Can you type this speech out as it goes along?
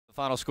The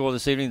final score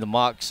this evening, the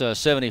Mocs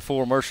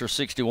 74, Mercer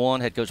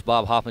 61. Head coach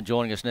Bob Hoffman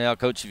joining us now.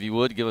 Coach, if you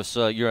would, give us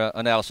your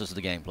analysis of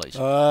the game, please.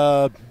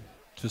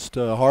 Just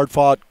a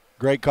hard-fought,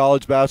 great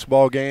college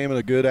basketball game and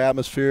a good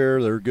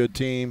atmosphere. They're a good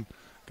team,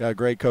 got a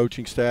great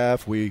coaching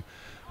staff. We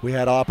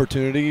had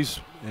opportunities,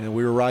 and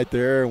we were right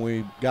there, and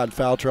we got in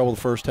foul trouble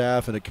the first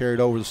half, and it carried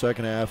over the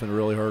second half, and it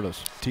really hurt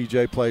us.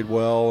 TJ played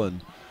well,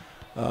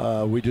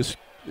 and we just,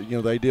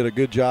 they did a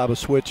good job of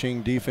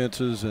switching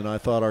defenses, and I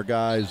thought our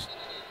guys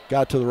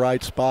got to the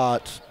right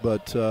spots,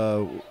 but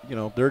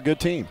they're a good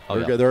team.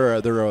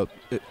 They're a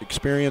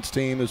experienced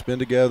team that's been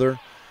together.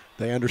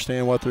 They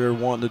understand what they're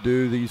wanting to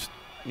do.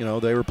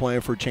 They were playing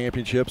for a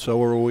championship, so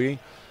were we,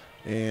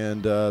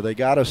 and they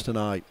got us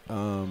tonight.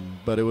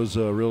 But it was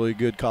a really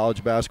good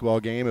college basketball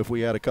game. If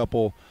we had a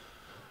couple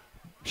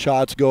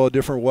shots go a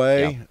different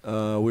way,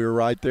 we were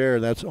right there.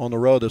 And that's on the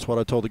road. That's what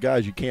I told the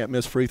guys. You can't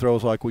miss free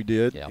throws like we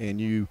did,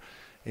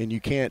 and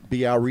you can't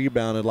be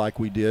out-rebounded like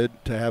we did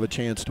to have a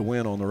chance to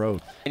win on the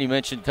road. And you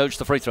mentioned, Coach,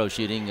 the free throw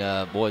shooting.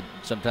 Boy,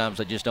 sometimes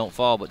they just don't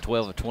fall, but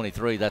 12 of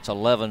 23, that's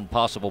 11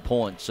 possible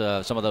points.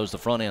 Some of those the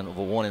front end of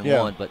a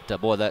 1-and-1,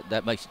 but, boy,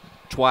 that makes it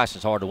twice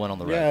as hard to win on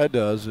the road. Yeah, it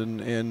does,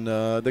 and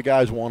the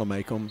guys want to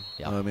make them.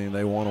 I mean,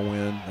 they want to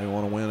win. They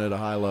want to win at a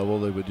high level.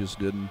 They just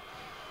didn't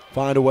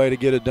find a way to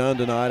get it done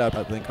tonight. I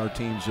think our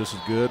team's just as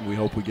good, and we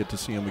hope we get to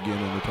see them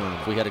again in the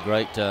tournament. We had a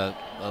great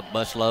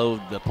bus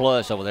load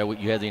plus over there.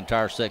 You had the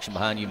entire section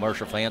behind you,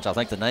 Mercer fans. I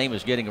think the name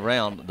is getting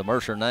around, the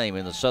Mercer name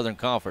in the Southern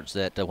Conference,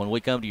 that when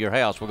we come to your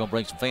house, we're going to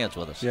bring some fans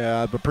with us.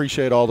 Yeah, I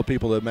appreciate all the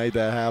people that made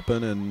that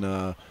happen, and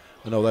I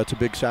know that's a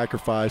big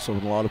sacrifice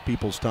of a lot of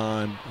people's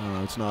time.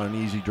 It's not an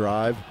easy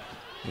drive,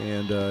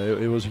 and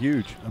it was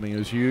huge. I mean, it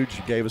was huge.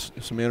 It gave us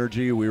some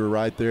energy. We were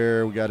right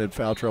there. We got in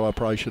foul trouble. I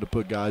probably should have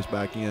put guys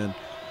back in,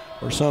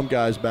 or some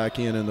guys back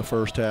in the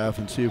first half,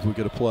 and see if we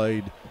could have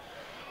played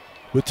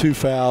with 2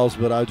 fouls,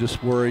 but I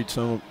just worried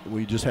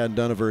we just hadn't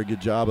done a very good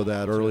job of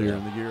that earlier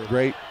in the year.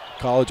 Great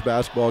college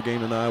basketball game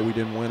tonight. We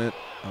didn't win it.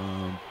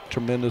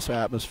 Tremendous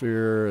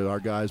atmosphere.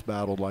 Our guys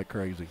battled like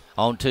crazy.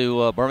 On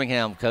to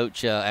Birmingham,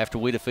 Coach. After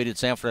we defeated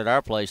Sanford at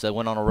our place, they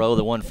went on a row.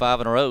 They won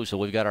 5 in a row, so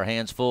we've got our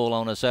hands full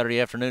on a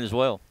Saturday afternoon as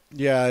well.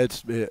 Yeah,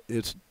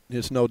 it's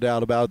no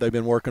doubt about it. They've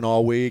been working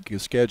all week. The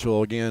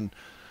schedule, again,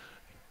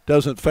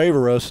 doesn't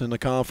favor us in the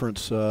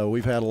conference.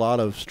 We've had a lot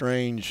of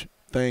strange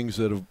things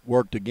that have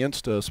worked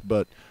against us,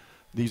 but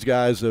these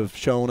guys have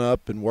shown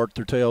up and worked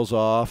their tails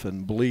off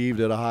and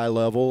believed at a high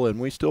level, and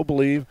we still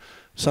believe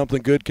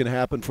something good can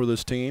happen for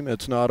this team.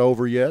 It's not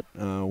over yet.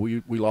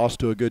 We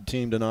lost to a good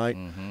team tonight,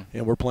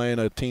 and we're playing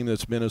a team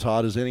that's been as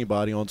hot as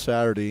anybody on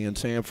Saturday in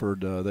Sanford.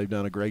 They've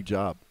done a great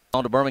job.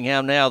 On to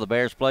Birmingham now. The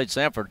Bears played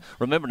Sanford.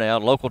 Remember now,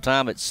 local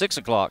time at 6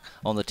 o'clock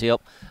on the tip.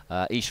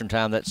 Eastern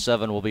time, that's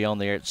 7. Will be on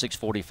there at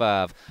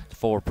 6:45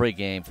 for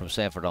pregame from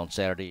Sanford on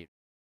Saturday.